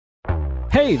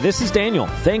Hey, this is Daniel.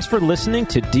 Thanks for listening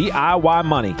to DIY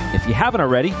Money. If you haven't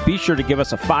already, be sure to give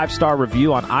us a 5-star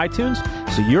review on iTunes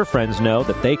so your friends know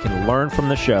that they can learn from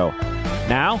the show.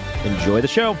 Now, enjoy the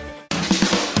show.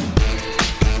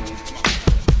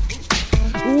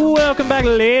 Welcome back,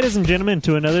 ladies and gentlemen,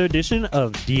 to another edition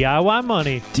of DIY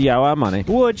Money. DIY Money.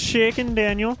 What's shaking,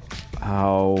 Daniel?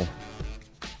 Oh,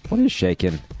 what is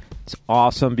shaking? It's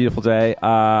awesome, beautiful day.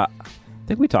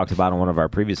 I think we talked about in one of our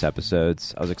previous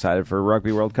episodes. I was excited for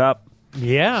Rugby World Cup.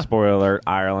 Yeah. Spoiler alert,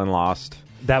 Ireland lost.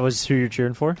 That was who you're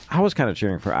cheering for? I was kind of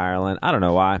cheering for Ireland. I don't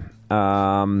know why.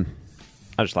 I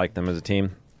just like them as a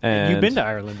team. And You've been to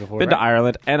Ireland before, Been right? to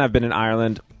Ireland, and I've been in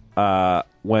Ireland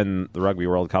when the Rugby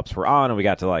World Cups were on, and we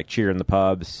got to like cheer in the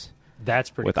pubs. That's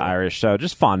pretty with cool. Irish. So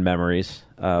just fond memories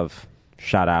of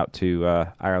shout out to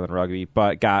Ireland Rugby,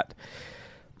 but got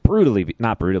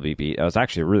not brutally beat. It was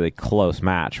actually a really close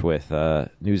match with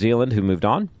New Zealand, who moved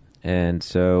on. And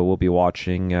so we'll be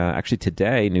watching, actually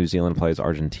today, New Zealand plays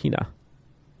Argentina.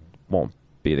 Won't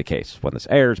be the case when this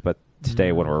airs, but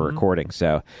today when we're recording.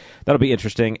 So that'll be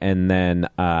interesting. And then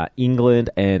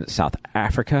England and South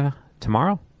Africa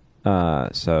tomorrow.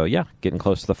 So yeah, getting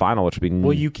close to the final, which will be...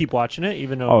 Will you keep watching it,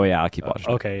 even though... Oh yeah, I'll keep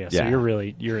watching it. Okay, yeah. So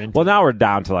you're into Well, now we're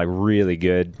down to like really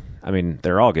good... I mean,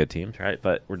 they're all good teams, right?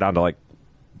 But we're down to like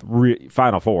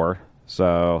Final Four,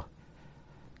 so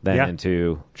then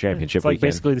into championship It's like weekend.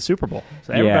 basically the Super Bowl.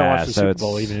 So everybody watches the so Super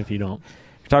Bowl, even if you don't.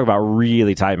 Talk about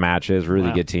really tight matches, really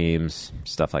Wow. good teams,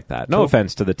 stuff like that. No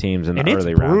offense to the teams in the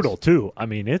early it's rounds. brutal, too. I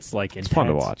mean, it's like intense. It's fun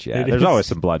to watch, yeah. It There's is. always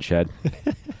some bloodshed.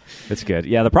 It's good.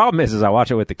 Yeah, the problem is I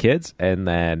watch it with the kids, and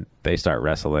then they start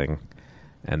wrestling,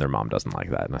 and their mom doesn't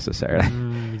like that necessarily.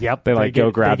 Yep. They like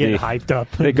go grab they get the hyped up.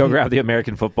 They go grab the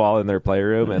American football in their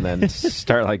playroom and then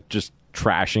start like just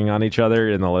trashing on each other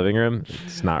in the living room.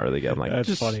 It's not really good. I'm like, That's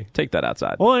just funny. Take that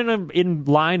outside. Well, and in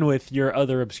line with your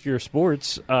other obscure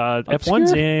sports,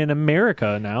 F1's in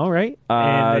America now, right?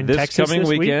 And in this Texas coming this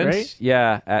weekend, week, right?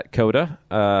 yeah, at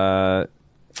COTA.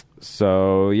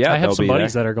 So yeah, I have they'll some be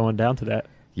buddies there. that are going down to that.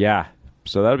 Yeah,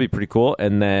 so that'll be pretty cool.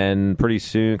 And then pretty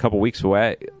soon, a couple weeks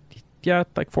away,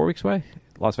 like 4 weeks away,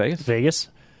 Las Vegas. Vegas.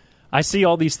 I see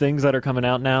all these things that are coming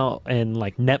out now, and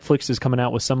like Netflix is coming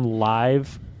out with some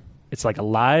live. It's like a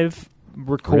live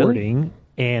recording,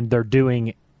 and they're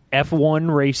doing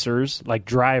F1 racers, like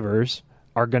drivers,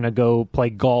 are going to go play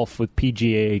golf with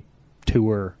PGA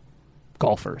Tour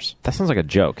golfers. That sounds like a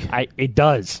joke. It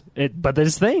does. But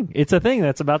it's a thing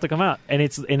that's about to come out, and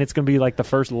it's going to be like the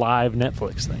first live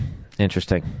Netflix thing.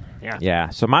 Interesting. Yeah.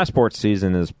 So my sports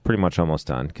season is pretty much almost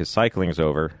done because cycling's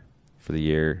over for the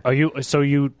year.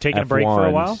 You taking a break for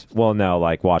a while? Well, no,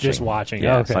 like watching. Just watching.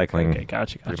 Yeah, okay, cycling. Okay,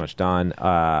 gotcha. Pretty much done.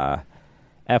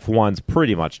 F1's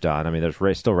pretty much done. I mean,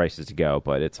 there's still races to go,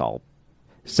 but it's all,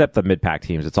 except the mid-pack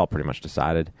teams, it's all pretty much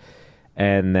decided.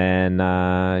 And then,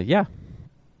 yeah.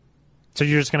 So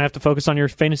you're just going to have to focus on your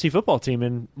fantasy football team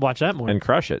and watch that more. And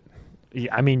crush it.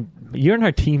 Yeah, I mean, you and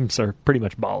our teams are pretty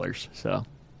much ballers, so.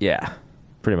 Yeah,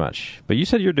 pretty much. But you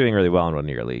said you're doing really well in one of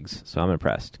your leagues, so I'm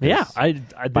impressed. Yeah,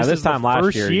 by this time last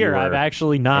first year, year you were I've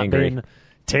actually not angry. been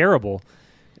terrible.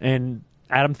 And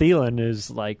Adam Thielen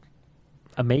is, like,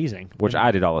 amazing. Which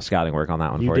I did all the scouting work on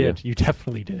that one You for did. You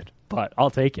definitely did. But I'll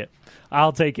take it.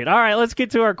 All right, let's get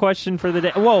to our question for the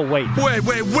day. Whoa, wait. Whoa!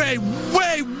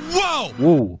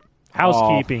 Whoa.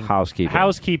 Housekeeping.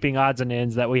 Housekeeping odds and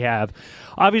ends that we have.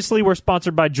 Obviously, we're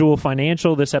sponsored by Jewel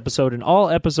Financial. This episode and all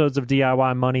episodes of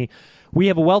DIY Money. We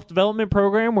have a wealth development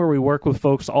program where we work with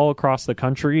folks all across the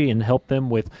country and help them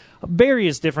with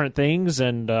various different things,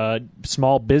 and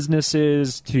small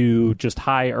businesses to just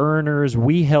high earners.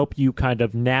 We help you kind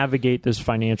of navigate this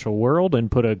financial world and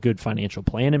put a good financial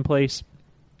plan in place.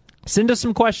 Send us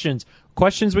some questions.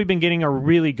 Questions we've been getting are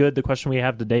really good. The question we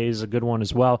have today is a good one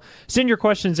as well. Send your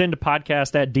questions into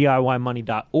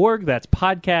podcast@DIYmoney.org. That's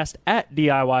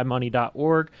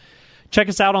podcast@DIYmoney.org. Check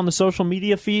us out on the social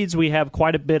media feeds. We have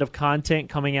quite a bit of content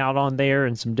coming out on there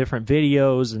and some different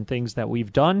videos and things that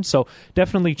we've done. So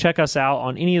definitely check us out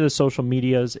on any of the social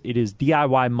medias. It is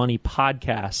DIY Money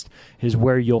Podcast is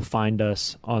where you'll find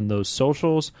us on those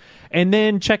socials. And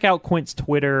then check out Quint's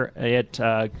Twitter at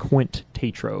Quint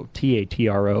Tatro.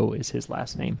 Tatro is his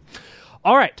last name.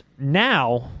 All right,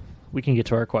 now we can get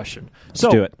to our question. Let's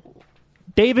do it.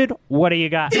 David, what do you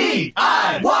got?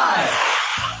 DIY!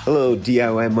 Hello,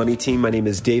 DIY Money Team. My name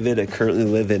is David. I currently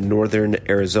live in northern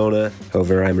Arizona.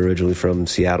 However, I'm originally from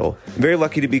Seattle. I'm very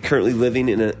lucky to be currently living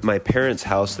in my parents'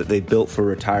 house that they built for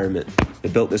retirement. They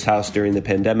built this house during the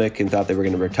pandemic and thought they were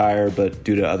going to retire, but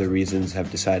due to other reasons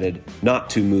have decided not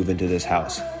to move into this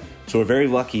house. So we're very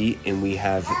lucky, and we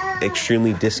have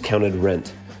extremely discounted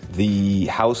rent. The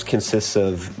house consists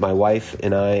of my wife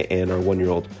and I and our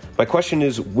 1-year-old. My question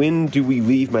is, when do we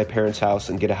leave my parents' house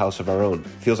and get a house of our own?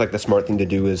 Feels like the smart thing to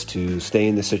do is to stay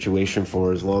in this situation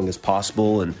for as long as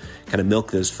possible and kind of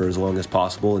milk this for as long as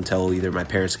possible until either my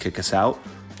parents kick us out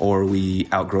or we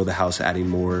outgrow the house, adding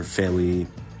more family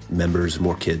members,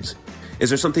 more kids. Is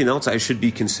there something else I should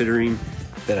be considering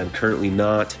that I'm currently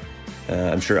not?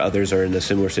 I'm sure others are in a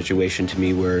similar situation to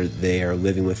me where they are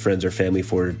living with friends or family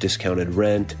for discounted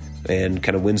rent, and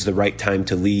kind of when's the right time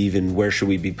to leave and where should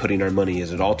we be putting our money?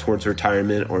 Is it all towards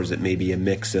retirement or is it maybe a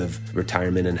mix of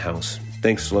retirement and house?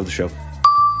 Thanks. Love the show.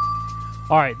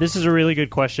 All right, this is a really good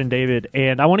question, David,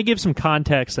 and I want to give some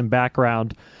context and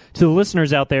background to the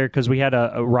listeners out there because we had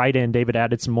a write-in. David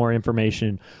added some more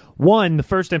information. One, the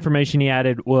first information he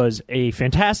added was a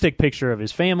fantastic picture of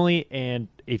his family, and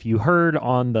if you heard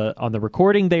on the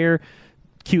recording there,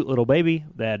 cute little baby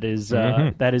that is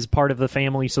part of the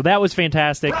family. So that was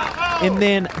fantastic. Bravo! And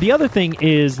then the other thing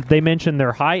is they mentioned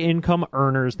they're high-income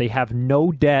earners, they have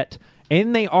no debt,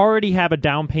 and they already have a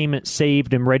down payment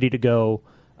saved and ready to go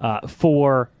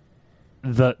for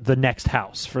the next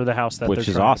house, for the house that which they're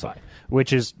is trying awesome. to buy,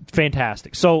 which is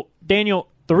fantastic. So, Daniel,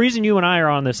 the reason you and I are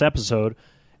on this episode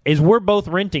is we're both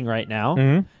renting right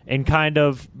now and kind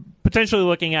of potentially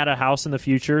looking at a house in the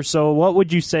future. So what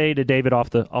would you say to David off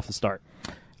the start?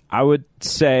 I would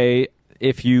say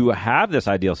if you have this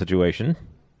ideal situation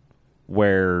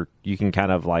where you can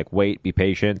kind of like wait, be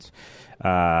patient,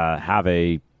 have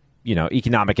a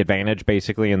economic advantage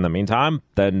basically in the meantime,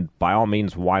 then by all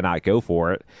means, why not go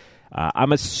for it?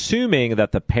 I'm assuming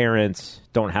that the parents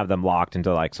don't have them locked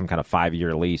into like some kind of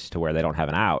 5-year lease to where they don't have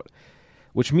an out,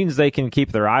 which means they can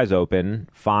keep their eyes open,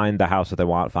 find the house that they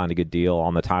want, find a good deal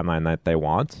on the timeline that they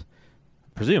want,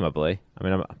 presumably. I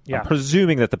mean, I'm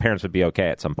presuming that the parents would be okay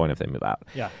at some point if they move out.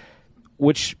 Yeah.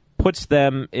 Which puts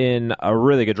them in a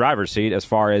really good driver's seat as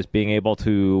far as being able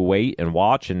to wait and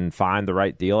watch and find the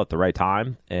right deal at the right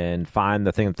time and find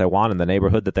the thing that they want in the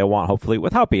neighborhood that they want, hopefully,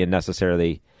 without being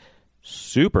necessarily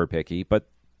super picky. But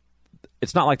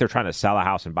it's not like they're trying to sell a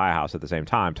house and buy a house at the same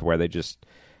time to where they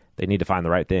need to find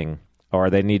the right thing or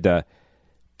they need to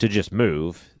just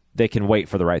move. They can wait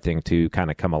for the right thing to kind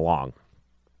of come along,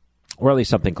 or at least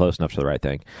something close enough to the right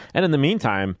thing. And in the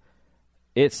meantime,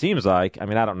 it seems like, I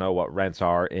mean, I don't know what rents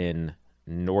are in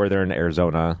northern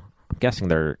Arizona. I'm guessing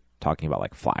they're talking about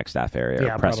like Flagstaff area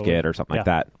or Prescott probably. or something like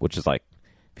that, which is like,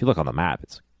 if you look on the map,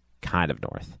 it's kind of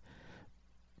north.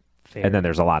 Fair. And then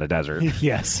there's a lot of desert.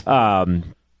 Yes.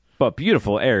 But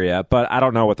beautiful area. But I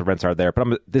don't know what the rents are there.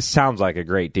 But this sounds like a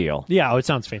great deal. Yeah, it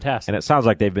sounds fantastic. And it sounds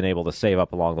like they've been able to save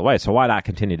up along the way. So why not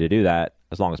continue to do that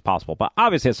as long as possible? But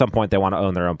obviously at some point they want to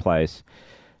own their own place,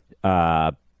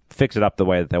 fix it up the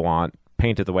way that they want,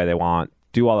 paint it the way they want,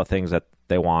 do all the things that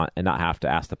they want, and not have to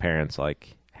ask the parents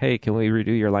like, hey, can we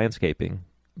redo your landscaping?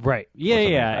 Right.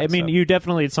 Yeah. Like I mean, you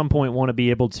definitely at some point want to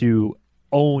be able to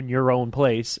own your own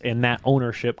place, and that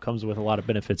ownership comes with a lot of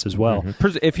benefits as well.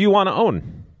 Mm-hmm. If you want to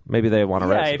own, maybe they want to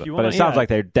rent it. But it sounds like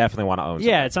they definitely want to own something.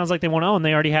 Yeah, it sounds like they want to own.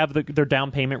 They already have their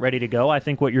down payment ready to go. I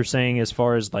think what you're saying as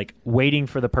far as like waiting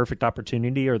for the perfect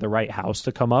opportunity or the right house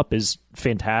to come up is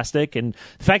fantastic. And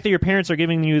the fact that your parents are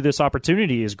giving you this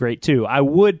opportunity is great too. I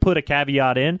would put a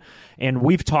caveat in, and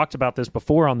we've talked about this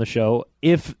before on the show,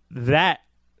 if that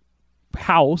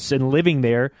house and living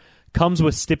there comes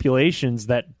with stipulations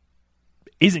that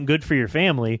isn't good for your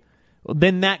family,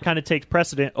 then that kind of takes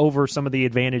precedent over some of the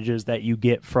advantages that you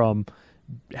get from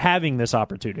having this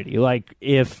opportunity. Like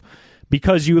if,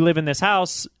 because you live in this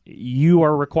house, you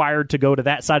are required to go to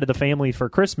that side of the family for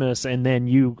Christmas and then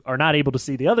you are not able to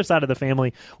see the other side of the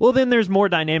family, well, then there's more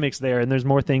dynamics there and there's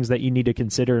more things that you need to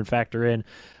consider and factor in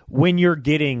when you're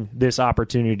getting this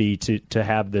opportunity to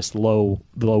have this low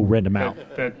rent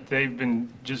amount. That they've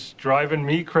been just driving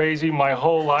me crazy my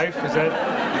whole life? Is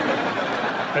that...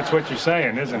 That's what you're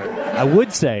saying, isn't it? I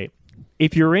would say,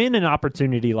 if you're in an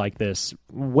opportunity like this,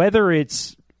 whether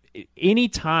it's any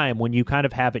time when you kind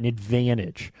of have an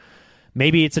advantage,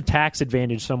 maybe it's a tax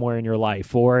advantage somewhere in your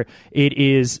life, or it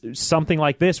is something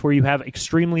like this where you have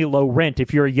extremely low rent.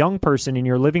 If you're a young person and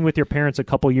you're living with your parents a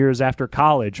couple years after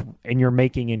college and you're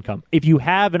making income, if you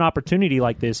have an opportunity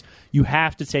like this, you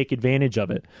have to take advantage of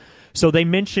it. So they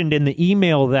mentioned in the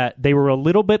email that they were a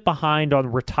little bit behind on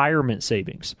retirement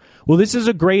savings. Well, this is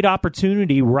a great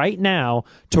opportunity right now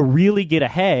to really get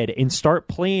ahead and start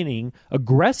planning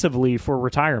aggressively for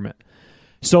retirement.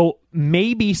 So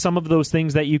maybe some of those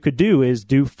things that you could do is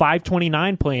do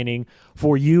 529 planning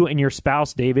for you and your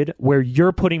spouse, David, where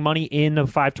you're putting money in a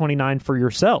 529 for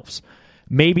yourselves.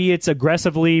 Maybe it's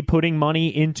aggressively putting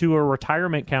money into a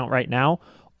retirement account right now,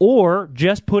 or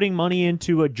just putting money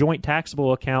into a joint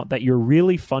taxable account that you're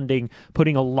really funding,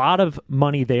 putting a lot of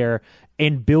money there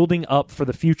and building up for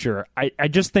the future. I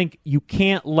just think you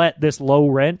can't let this low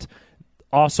rent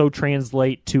also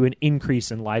translate to an increase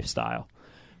in lifestyle,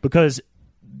 because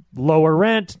lower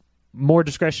rent, more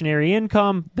discretionary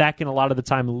income, that can a lot of the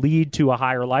time lead to a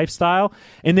higher lifestyle.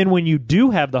 And then when you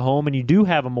do have the home and you do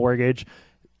have a mortgage,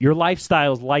 your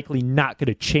lifestyle is likely not going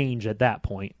to change at that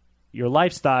point. Your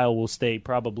lifestyle will stay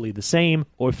probably the same,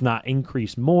 or if not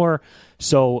increase more.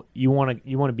 So you want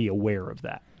to be aware of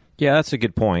that. Yeah, that's a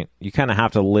good point. You kind of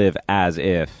have to live as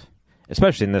if,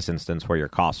 especially in this instance where your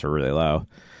costs are really low,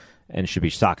 and should be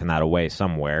stocking that away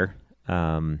somewhere.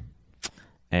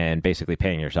 And basically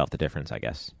paying yourself the difference, I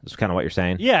guess. Is kind of what you're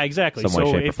saying? Yeah, exactly. Some way,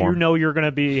 so shape, or if form. you know you're going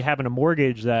to be having a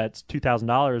mortgage that's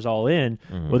 $2,000 all in,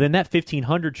 well, then that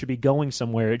 $1,500 should be going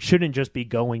somewhere. It shouldn't just be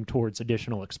going towards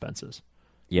additional expenses.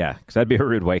 Yeah, because that'd be a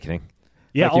rude awakening.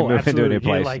 Yeah, like you move absolutely. into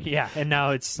a new place. And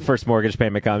now it's... First mortgage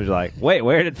payment comes, you're like, wait,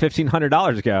 where did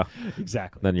 $1,500 go?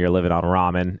 Exactly. Then you're living on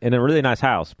ramen in a really nice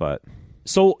house, but...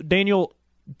 So, Daniel,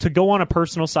 to go on a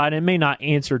personal side, it may not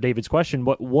answer David's question,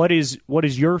 but what is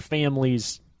your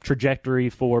family's trajectory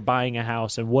for buying a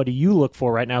house, and what do you look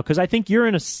for right now? Because I think you're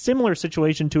in a similar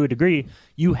situation to a degree.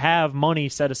 You have money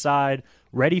set aside,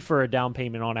 ready for a down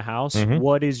payment on a house.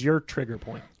 What is your trigger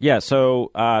point? Yeah, so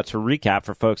to recap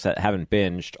for folks that haven't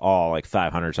binged all like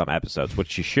 500-some episodes,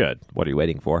 which you should. What are you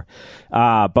waiting for?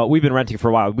 But we've been renting for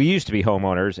a while. We used to be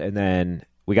homeowners, and then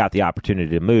we got the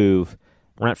opportunity to move,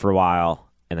 rent for a while,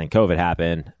 and then COVID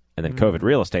happened, and then COVID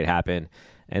real estate happened.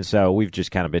 And so we've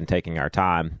just kind of been taking our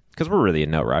time because we're really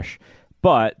in no rush.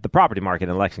 But the property market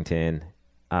in Lexington,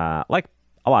 like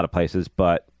a lot of places,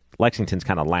 but Lexington's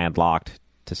kind of landlocked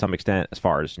to some extent as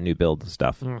far as new builds and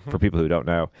stuff for people who don't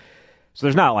know. So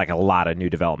there's not like a lot of new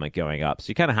development going up. So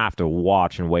you kind of have to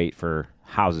watch and wait for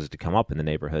houses to come up in the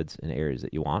neighborhoods and areas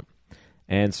that you want.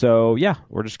 And so, yeah,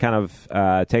 we're just kind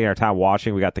of taking our time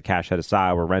watching. We got the cash set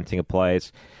aside. We're renting a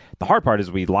place. The hard part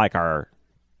is we like our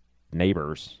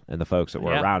neighbors and the folks that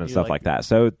were around and stuff like that.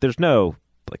 So there's no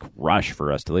like rush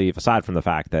for us to leave, aside from the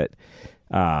fact that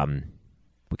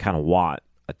we kind of want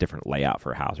a different layout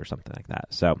for a house or something like that.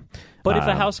 So, but if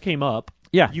a house came up,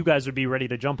 you guys would be ready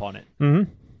to jump on it.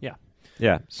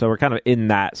 Yeah. So we're kind of in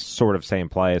that sort of same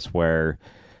place where,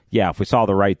 if we saw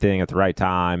the right thing at the right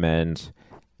time and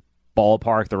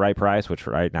ballpark the right price, which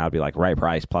right now would be like right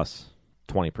price plus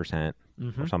 20%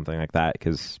 or something like that,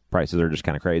 because prices are just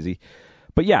kind of crazy.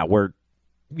 But yeah, we're,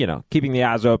 keeping the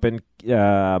eyes open,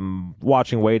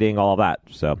 watching, waiting, all of that.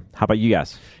 So how about you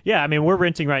guys? Yeah, I mean, we're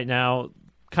renting right now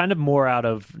kind of more out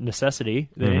of necessity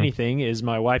than anything. Is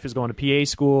my wife is going to PA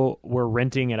school. We're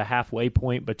renting at a halfway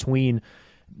point between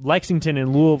Lexington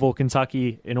and Louisville,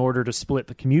 Kentucky, in order to split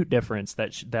the commute difference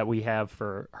that we have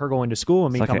for her going to school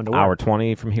and me coming to work. Hour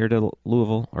 20 from here to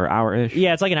Louisville, or hour-ish?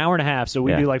 Yeah, it's like an hour and a half, so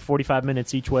we do like 45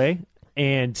 minutes each way.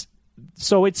 And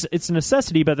so it's a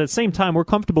necessity, but at the same time, we're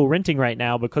comfortable renting right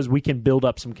now because we can build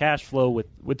up some cash flow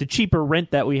with the cheaper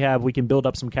rent that we have. We can build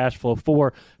up some cash flow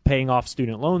for paying off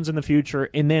student loans in the future,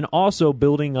 and then also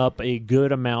building up a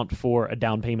good amount for a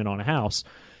down payment on a house.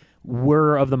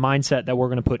 We're of the mindset that we're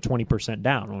going to put 20%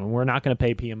 down. We're not going to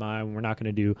pay PMI. We're not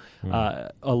going to do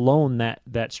a loan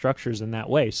that structures in that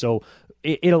way. So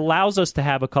it allows us to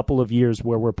have a couple of years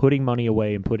where we're putting money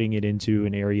away and putting it into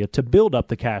an area to build up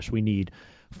the cash we need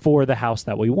for the house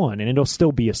that we want. And it'll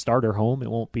still be a starter home.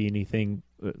 It won't be anything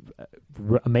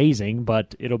amazing,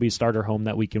 but it'll be a starter home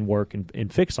that we can work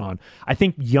and fix on. I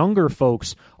think younger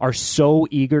folks are so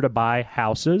eager to buy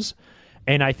houses,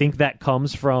 and I think that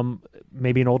comes from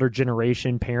maybe an older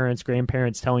generation, parents,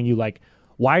 grandparents telling you, like,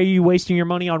 why are you wasting your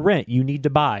money on rent? You need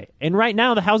to buy. And right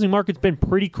now, the housing market's been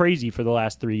pretty crazy for the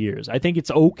last 3 years. I think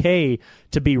it's okay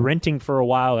to be renting for a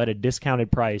while at a discounted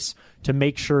price to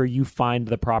make sure you find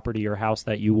the property or house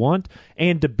that you want,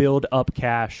 and to build up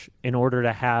cash in order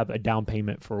to have a down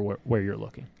payment for where you're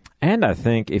looking. And I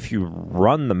think if you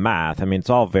run the math, I mean, it's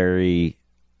all very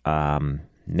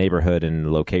neighborhood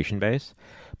and location based.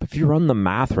 But if you run the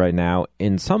math right now,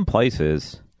 in some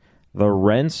places, the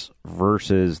rents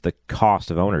versus the cost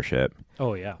of ownership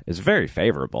is very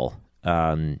favorable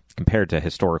compared to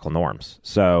historical norms.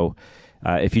 So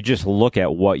if you just look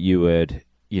at what you would,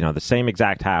 the same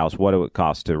exact house, what it would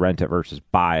cost to rent it versus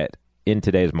buy it in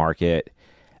today's market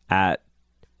at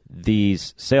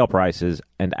these sale prices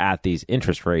and at these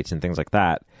interest rates and things like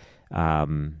that,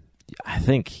 I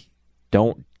think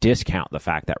don't discount the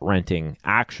fact that renting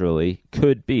actually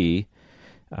could be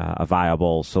a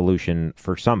viable solution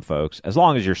for some folks, as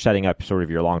long as you're setting up sort of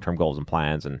your long-term goals and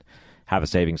plans and have a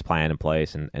savings plan in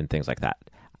place and things like that.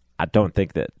 I don't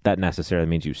think that necessarily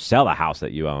means you sell a house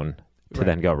that you own to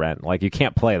then go rent. Like, you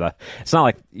can't play it's not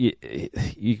like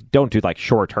you don't do like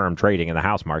short-term trading in the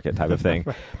house market type of thing.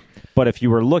 But if you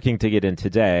were looking to get in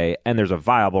today and there's a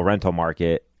viable rental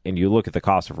market and you look at the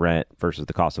cost of rent versus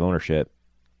the cost of ownership,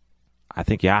 I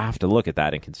think you have to look at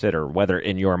that and consider whether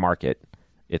in your market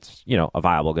it's, a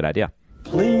viable, good idea.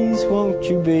 Please won't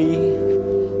you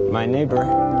be my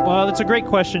neighbor? Well, that's a great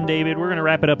question, David. We're going to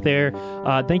wrap it up there.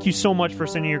 Thank you so much for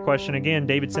sending your question. Again,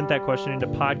 David sent that question into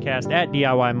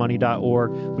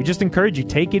podcast@DIYmoney.org. We just encourage you,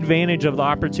 take advantage of the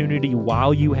opportunity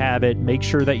while you have it. Make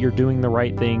sure that you're doing the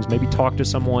right things. Maybe talk to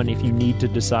someone if you need to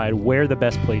decide where the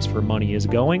best place for money is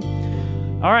going.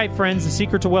 All right, friends, the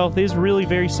secret to wealth is really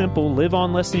very simple. Live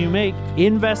on less than you make.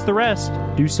 Invest the rest.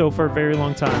 Do so for a very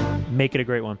long time. Make it a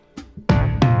great one.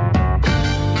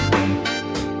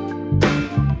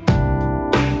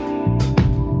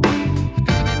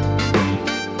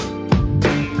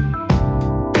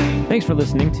 Thanks for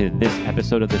listening to this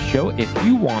episode of the show. If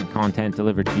you want content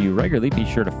delivered to you regularly, be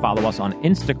sure to follow us on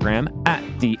Instagram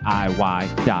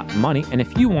 @DIY.money. And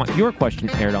if you want your question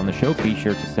aired on the show, be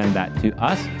sure to send that to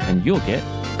us, and you'll get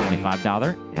a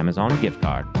 $25 Amazon gift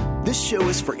card. This show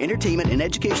is for entertainment and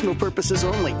educational purposes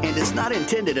only and is not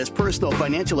intended as personal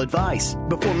financial advice.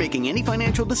 Before making any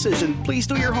financial decision, please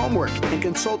do your homework and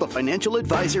consult a financial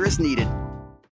advisor as needed.